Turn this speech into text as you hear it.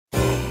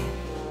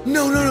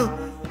No, no, no.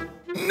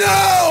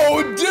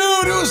 No,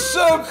 dude, it was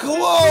so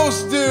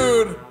close,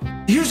 dude.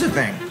 Here's the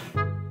thing.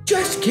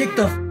 Just kick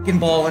the fucking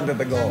ball into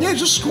the goal. Yeah,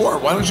 just score.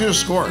 Why don't you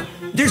just score?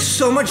 There's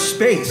so much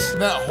space.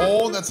 That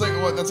hole, that's like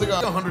what? That's like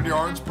 100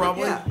 yards,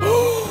 probably. Yeah.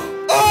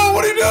 Oh,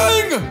 what are you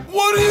doing?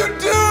 What are you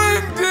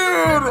doing,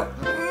 dude?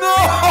 No!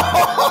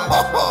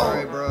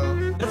 Sorry,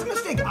 bro. That's a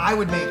mistake I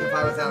would make if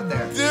I was out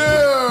there.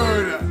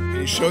 Dude! Can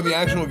you show the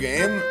actual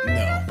game?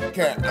 No.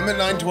 Okay, I'm at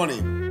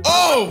 920.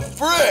 Oh,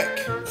 frick!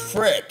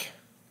 Frick.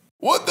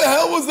 What the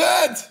hell was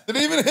that? Did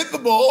it even hit the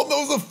ball? That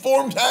was a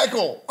form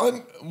tackle.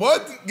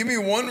 What? Give me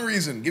one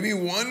reason. Give me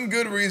one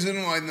good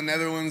reason why the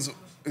Netherlands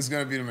is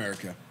going to beat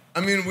America.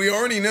 I mean, we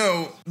already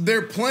know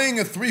they're playing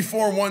a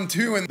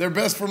 3-4-1-2 and their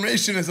best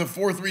formation is a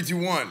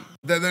 4-3-2-1.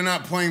 That they're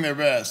not playing their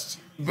best.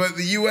 But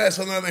the US,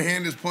 on the other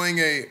hand, is playing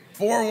a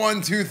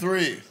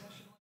 4-1-2-3.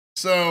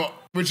 So,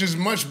 which is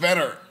much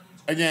better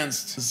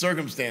against the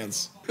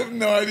circumstance. I have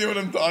no idea what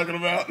I'm talking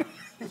about.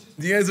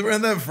 Do you guys ever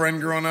have that friend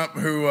growing up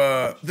who,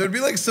 there'd be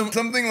like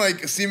something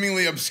like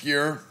seemingly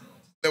obscure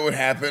that would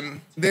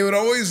happen? They would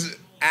always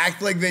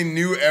act like they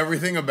knew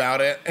everything about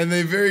it, and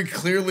they very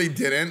clearly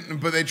didn't,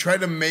 but they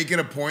tried to make it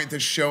a point to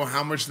show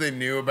how much they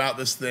knew about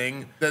this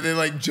thing that they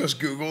like just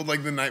Googled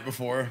like the night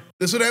before.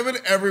 This would happen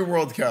every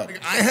World Cup.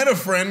 Like, I had a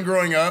friend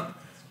growing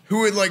up who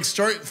would like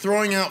start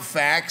throwing out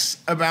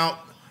facts about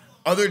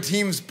other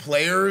teams'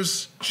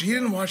 players. He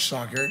didn't watch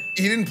soccer.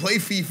 He didn't play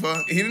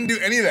FIFA. He didn't do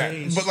any of that.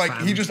 But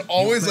like, he just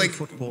always like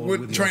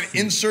would try and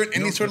insert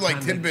any sort of like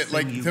tidbit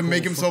like to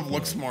make himself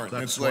look smart.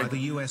 It's like,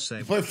 you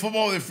play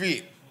football with your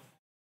feet.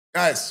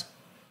 Guys,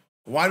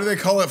 why do they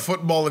call it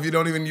football if you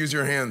don't even use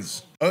your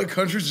hands? Other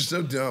countries are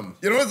so dumb.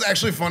 You know what's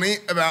actually funny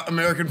about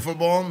American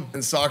football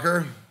and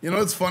soccer? You know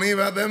what's funny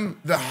about them?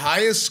 The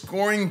highest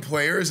scoring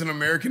players in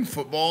American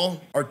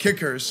football are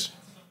kickers.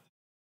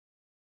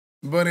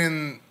 But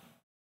in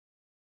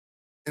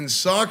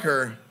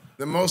soccer,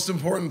 the most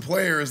important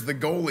player is the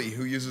goalie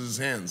who uses his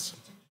hands.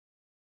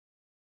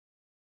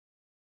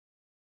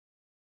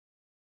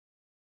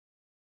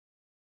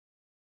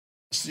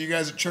 See you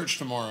guys at church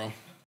tomorrow.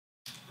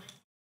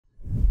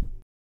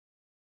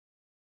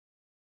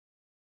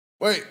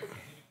 Wait.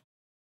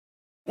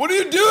 What are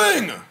you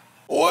doing?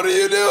 What are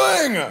you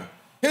doing?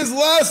 His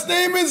last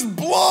name is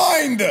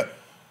Blind. And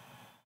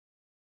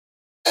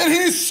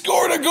he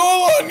scored a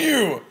goal on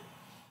you.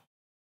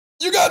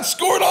 You got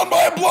scored on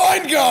by a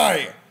blind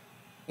guy.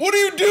 What are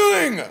you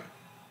doing?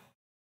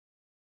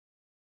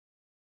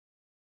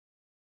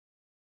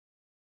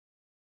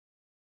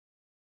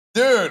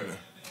 Dude,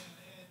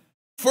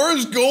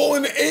 first goal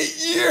in 8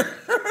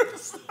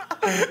 years.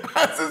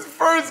 That's his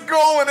first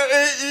goal in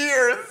 8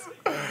 years.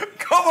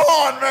 Come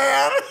on,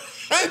 man.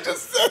 They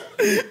just said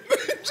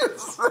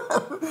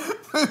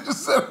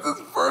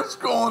his first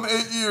goal in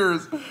 8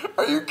 years.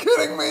 Are you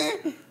kidding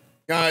me?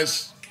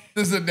 Guys,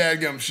 this is a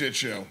dadgum shit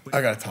show.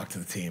 I gotta talk to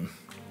the team.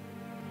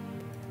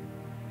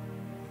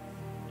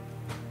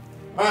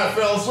 All right,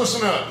 fellas,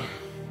 listen up.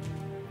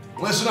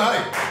 Listen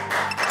up.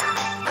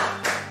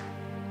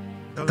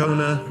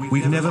 Donor,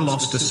 we've never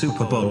lost a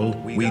Super Bowl.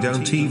 We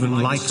don't even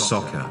like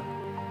soccer.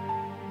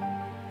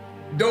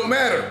 Don't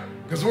matter,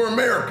 because we're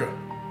America.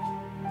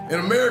 And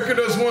America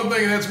does one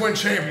thing, and that's win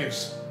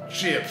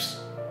championships.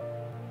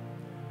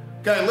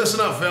 Okay,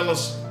 listen up,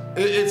 fellas.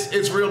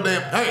 It's real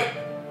damn. Hey,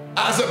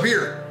 eyes up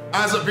here.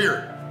 Eyes up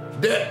here.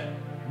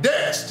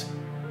 Dest.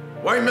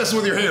 Why are you messing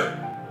with your hair?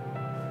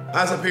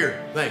 Eyes up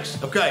here. Thanks.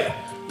 Okay,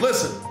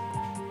 listen.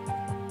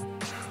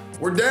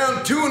 We're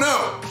down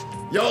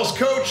 2-0. Y'all's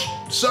coach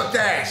sucked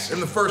ass in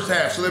the first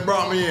half, so they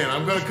brought me in.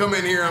 I'm gonna come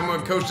in here, I'm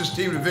gonna coach this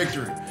team to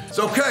victory. It's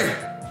okay.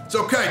 It's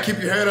okay. Keep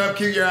your head up,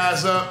 keep your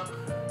eyes up.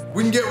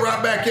 We can get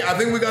right back in. I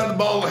think we got the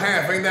ball at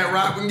half, ain't that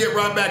right? We can get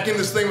right back in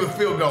this thing with a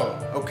field goal,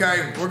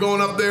 okay? We're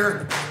going up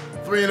there,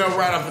 3-0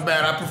 right off the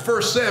bat. I prefer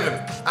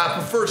 7.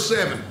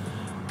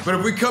 But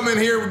if we come in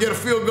here, we get a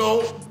field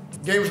goal,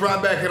 game's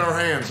right back in our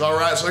hands, all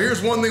right? So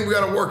here's one thing we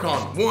gotta work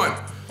on. One,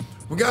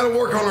 we gotta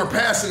work on our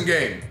passing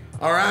game,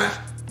 all right?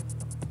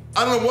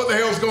 I don't know what the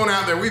hell's going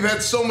out there. We've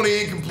had so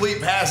many incomplete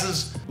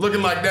passes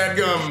looking like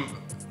dadgum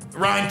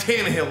Ryan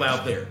Tannehill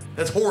out there.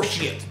 That's horse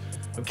shit.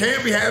 We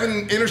can't be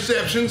having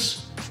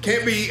interceptions.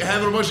 Can't be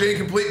having a bunch of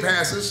incomplete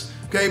passes.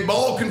 Okay,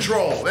 ball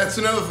control, that's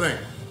another thing.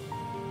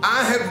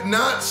 I have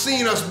not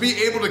seen us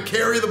be able to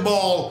carry the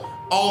ball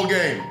all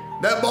game.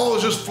 That ball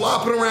is just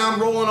flopping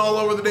around, rolling all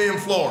over the damn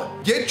floor.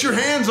 Get your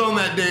hands on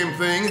that damn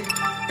thing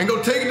and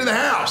go take it to the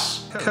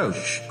house.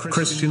 Coach,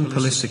 Christian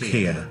Pulisic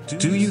here.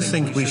 Do you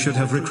think we should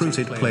have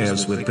recruited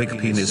players with big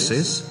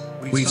penises?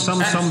 We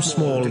some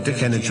small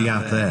dick energy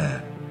out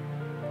there.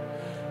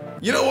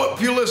 You know what,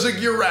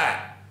 Pulisic, you're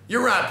right.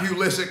 You're right,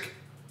 Pulisic.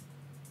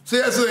 See,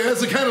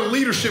 that's the kind of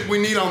leadership we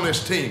need on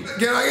this team.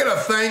 Again, I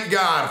gotta thank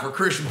God for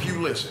Christian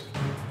Pulisic.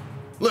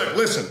 Look,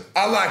 listen,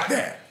 I like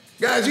that.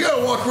 Guys, you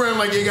gotta walk around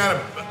like you got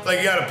a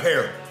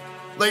pair.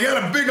 Like you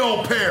got a big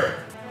old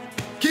pair.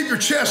 Keep your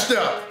chest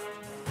up.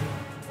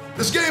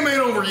 This game ain't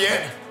over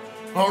yet,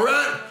 all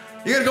right?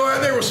 You gotta go out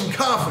there with some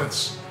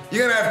confidence. You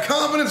gotta have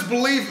confidence,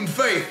 belief, and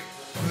faith.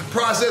 The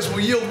process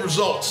will yield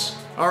results.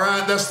 All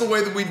right, that's the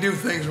way that we do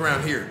things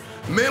around here.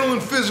 Mental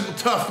and physical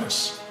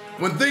toughness.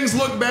 When things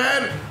look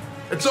bad,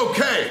 it's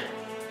okay,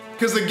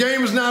 because the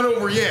game is not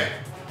over yet.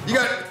 You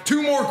got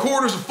 2 more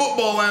quarters of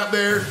football out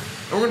there,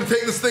 and we're gonna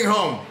take this thing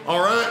home, all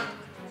right?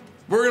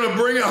 We're gonna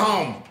bring it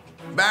home,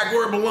 back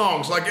where it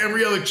belongs, like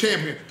every other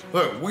champion.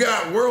 Look, we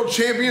got world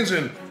champions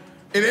in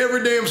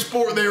every damn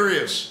sport there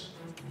is.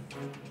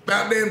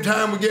 About damn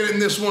time we get it in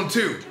this one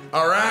too,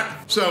 all right?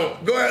 So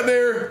go out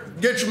there,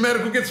 get your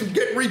medical,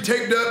 get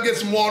re-taped up, get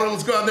some water,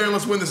 let's go out there and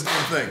let's win this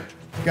damn thing.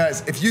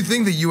 Guys, if you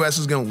think the U.S.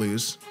 is gonna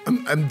lose,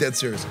 I'm dead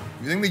serious.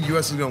 If you think the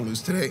U.S. is gonna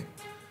lose today,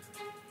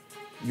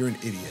 you're an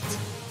idiot.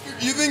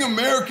 You think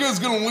America is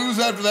gonna lose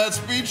after that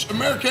speech?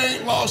 America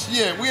ain't lost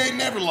yet. We ain't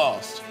never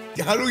lost.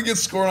 How do we get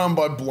scored on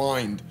by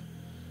Blind?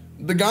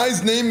 The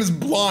guy's name is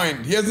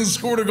Blind. He hasn't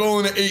scored a goal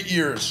in 8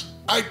 years.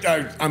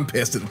 I'm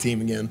pissed at the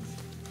team again.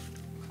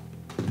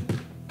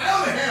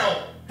 How the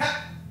hell?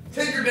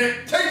 Take your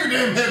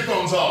damn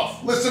headphones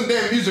off. Listen to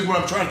damn music when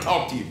I'm trying to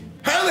talk to you.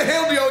 How the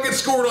hell do y'all get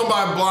scored on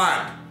by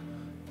Blind?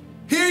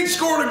 He ain't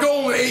scored a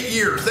goal in 8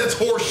 years. That's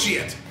horse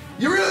shit.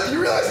 You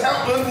realize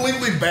how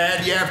unbelievably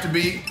bad you have to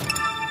be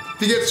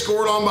to get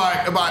scored on by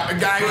a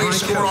guy who ain't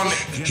scored on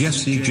it?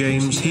 Jesse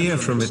James here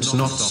from It's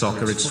Not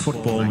Soccer, It's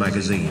Football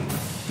magazine.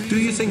 Do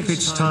you think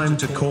it's time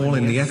to call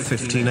in the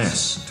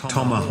F-15S,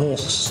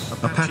 Tomahawks,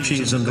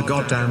 Apaches and the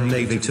goddamn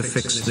Navy to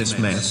fix this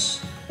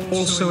mess?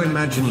 Also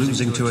imagine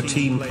losing to a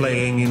team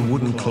playing in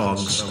wooden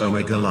clogs,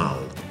 omega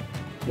lol.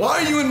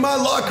 Why are you in my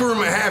locker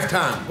room at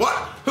halftime? What?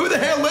 Who the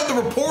hell let the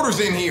reporters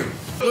in here?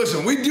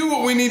 Listen, we do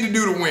what we need to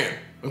do to win,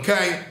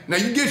 okay? Now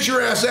you get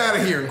your ass out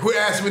of here and quit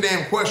asking me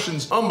damn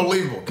questions.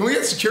 Unbelievable. Can we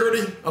get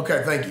security?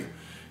 Okay, thank you.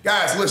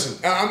 Guys, listen,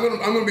 I'm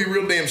gonna be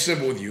real damn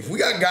simple with you. If we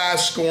got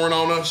guys scoring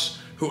on us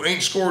who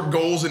ain't scored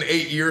goals in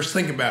 8 years,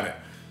 think about it.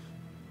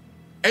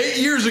 8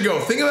 years ago,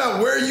 think about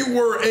where you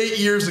were 8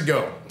 years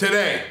ago,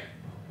 today.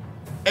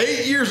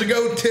 8 years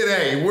ago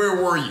today, where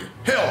were you?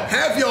 Hell,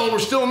 half y'all were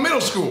still in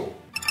middle school.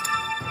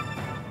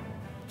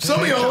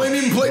 Some of y'all ain't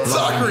even played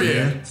soccer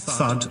yet.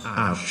 Thud,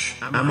 ouch.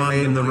 Am I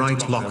in the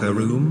right locker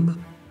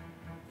room?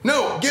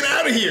 No, get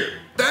out of here.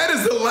 That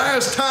is the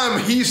last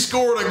time he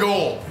scored a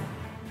goal.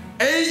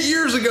 8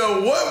 years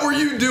ago, what were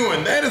you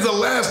doing? That is the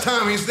last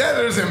time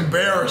that is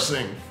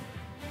embarrassing.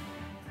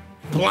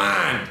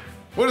 Blind.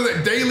 What is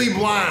it? Daily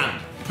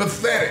blind.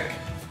 Pathetic.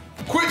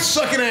 Quit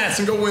sucking ass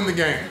and go win the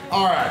game.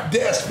 All right,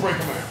 Des, break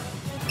them out.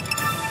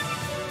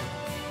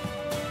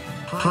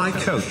 Hi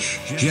Coach,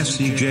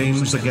 Jesse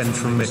James again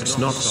from It's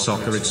Not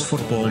Soccer, It's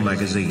Football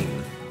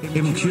magazine.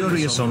 I'm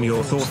curious on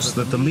your thoughts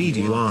that the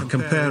media are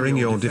comparing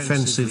your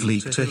defensive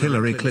leak to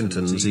Hillary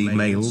Clinton's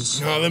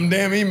emails. Oh, them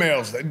damn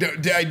emails.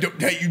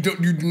 You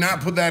do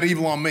not put that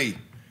evil on me.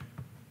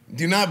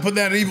 Do not put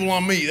that evil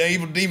on me, that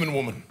evil demon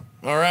woman.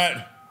 All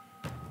right?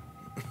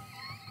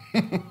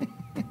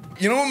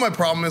 You know what my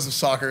problem is with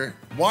soccer?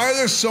 Why are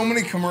there so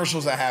many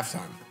commercials at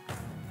halftime?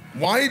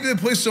 Why do they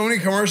play so many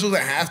commercials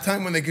at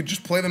halftime when they could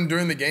just play them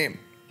during the game?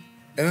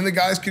 And then the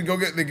guys could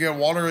they get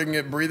water, they can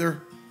get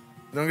breather.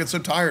 They don't get so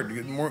tired.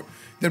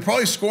 They'd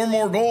probably score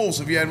more goals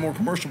if you had more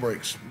commercial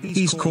breaks.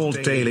 He's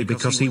called daily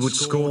because he would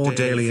score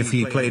daily if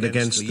he played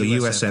against the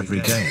US every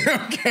day.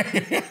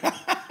 Okay.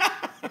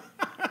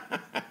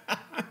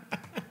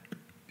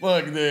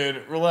 Look,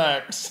 dude,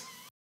 relax.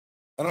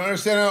 I don't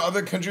understand how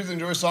other countries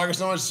enjoy soccer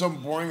so much. It's so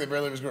boring they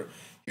barely ever score.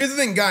 Here's the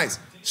thing, guys.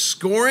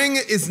 Scoring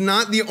is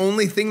not the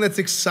only thing that's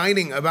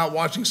exciting about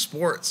watching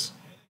sports.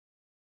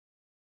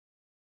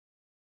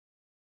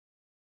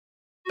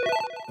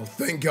 Well,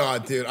 thank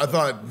God, dude. I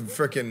thought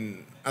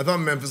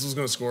Memphis was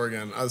going to score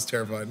again. I was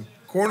terrified.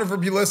 Corner for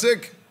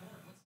Pulisic.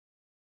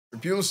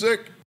 No,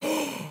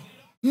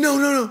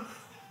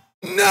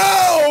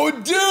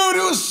 dude,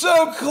 it was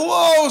so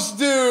close,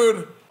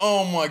 dude.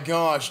 Oh my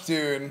gosh,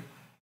 dude.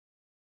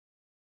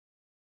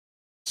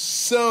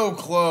 So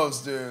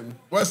close, dude.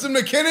 Weston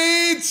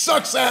McKennie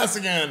sucks ass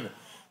again.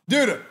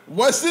 Dude,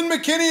 Weston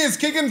McKennie is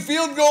kicking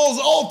field goals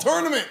all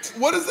tournament.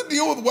 What is the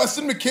deal with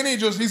Weston McKennie?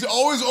 He's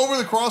always over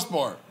the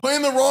crossbar.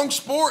 Playing the wrong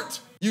sport.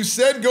 You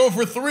said go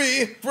for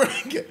 3.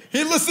 Frank,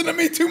 he listened to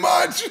me too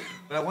much.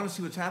 But I want to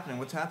see what's happening.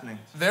 What's happening?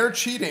 They're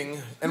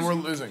cheating, and we're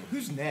losing.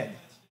 Who's Ned?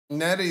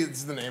 Ned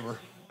is the neighbor.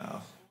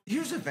 Oh.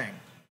 Here's the thing.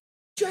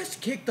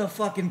 Just kick the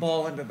fucking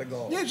ball into the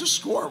goal. Yeah, just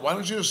score. Why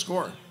don't you just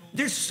score?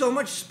 There's so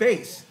much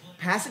space.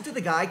 Pass it to the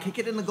guy, kick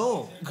it in the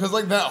goal. Because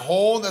like that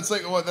hole, that's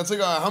like what? That's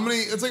like how many?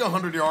 It's like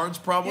 100 yards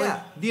probably.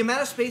 Yeah, the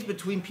amount of space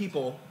between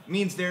people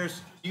means you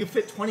can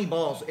fit 20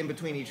 balls in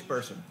between each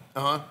person.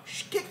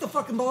 Kick the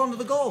fucking ball into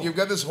the goal. You've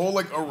got this whole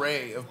like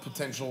array of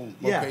potential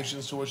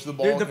locations to which the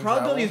ball. The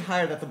probability is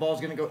higher that the ball's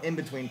going to go in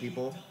between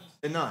people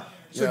than not.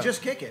 So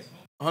just kick it.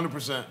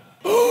 100%.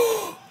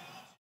 Oh,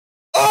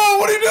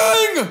 what are you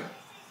doing?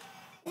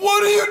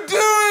 What are you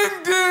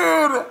doing,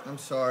 dude? I'm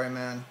sorry,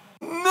 man.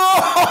 No!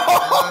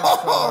 I'm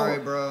sorry,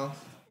 bro.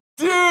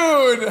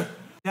 Dude!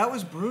 That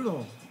was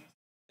brutal.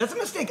 That's a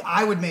mistake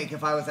I would make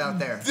if I was out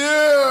there.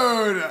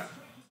 Dude!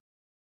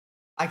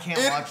 I can't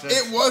watch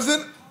this. It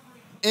wasn't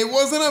It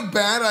wasn't a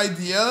bad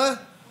idea,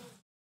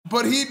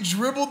 but he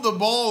dribbled the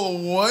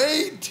ball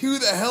way too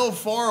the hell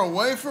far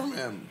away from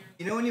him.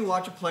 You know when you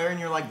watch a player and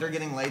you're like, they're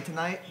getting laid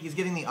tonight? He's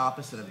getting the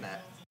opposite of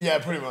that. Yeah,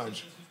 pretty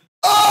much.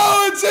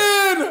 Oh, it's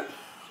in!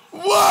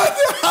 What?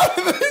 How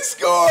did they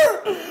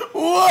score?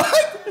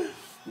 What?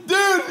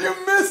 Dude, you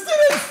missed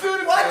it as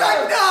soon as What the?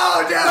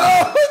 No,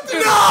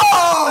 dude! No!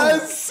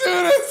 As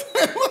soon as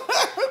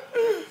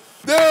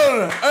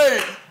dude,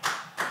 hey,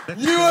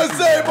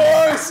 USA,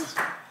 boys!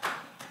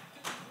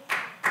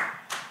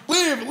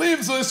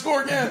 Leave so they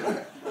score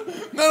again.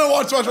 No,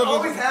 watch. It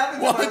always happens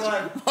in my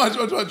life. Watch.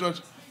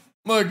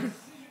 Look,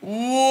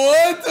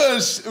 what the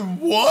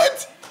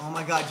what? Oh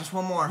my God, just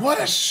one more. What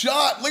a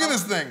shot! Look at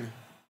this thing.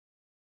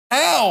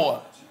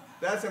 Ow!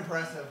 That's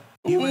impressive.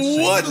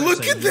 What?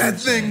 Look at that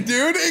thing,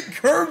 dude. It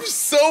curves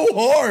so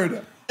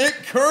hard.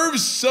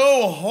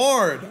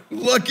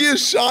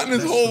 Luckiest shot in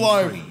his whole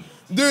life.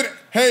 Dude,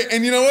 hey,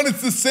 and you know what?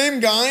 It's the same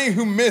guy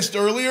who missed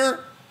earlier.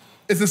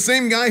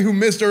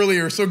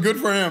 So good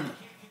for him.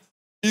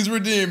 He's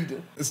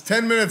redeemed. There's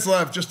 10 minutes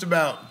left, just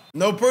about.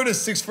 Noppert is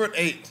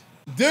 6'8".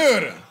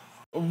 Dude,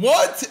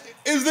 what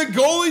is the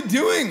goalie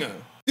doing?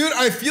 Dude,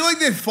 I feel like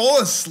they fall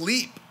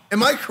asleep.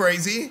 Am I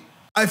crazy?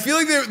 I feel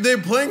like they're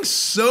playing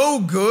so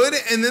good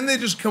and then they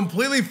just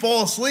completely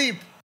fall asleep.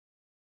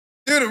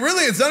 Dude,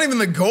 really, it's not even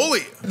the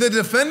goalie. The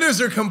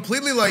defenders are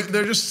completely like,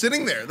 they're just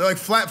sitting there. They're like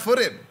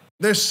flat-footed.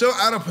 They're so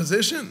out of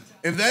position.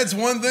 If that's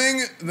one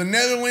thing the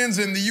Netherlands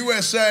and the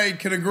USA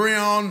can agree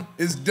on,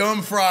 is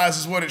dumb fries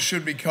is what it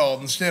should be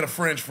called instead of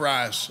French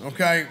fries,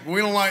 okay?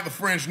 We don't like the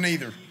French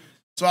neither.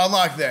 So I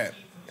like that.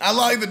 I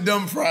like that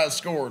dumb fries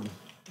scored.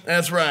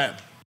 That's right.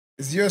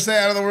 Is USA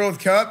out of the World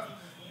Cup?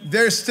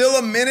 There's still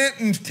 1 minute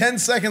and 10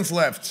 seconds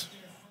left.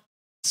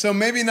 So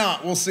maybe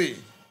not. We'll see.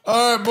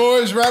 All right,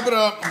 boys, wrap it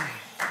up.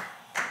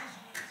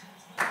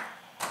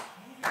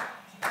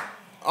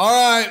 All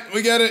right,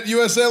 we get it.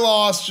 USA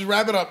lost. Just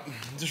wrap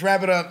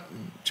it up.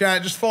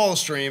 Chat, just follow the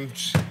stream.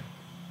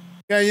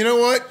 Yeah, you know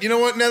what?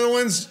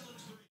 Netherlands?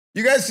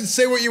 You guys can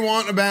say what you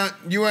want about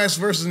US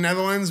versus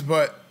Netherlands,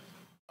 but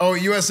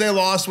USA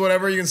lost,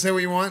 whatever. You can say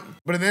what you want.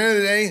 But at the end of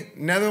the day,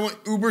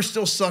 Uber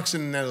still sucks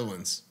in the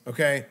Netherlands,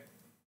 okay?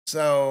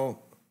 So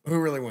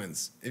who really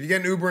wins? If you get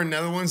an Uber in the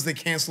Netherlands, they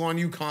cancel on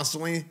you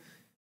constantly,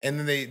 and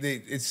then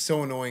it's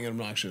so annoying and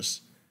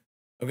obnoxious.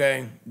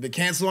 Okay, they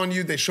cancel on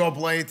you. They show up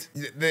late.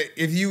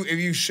 If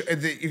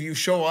you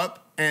show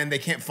up and they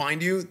can't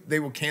find you, they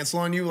will cancel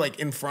on you right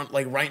in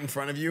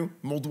front of you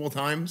multiple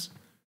times.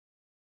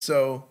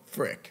 So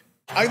frick.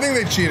 I think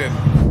they cheated.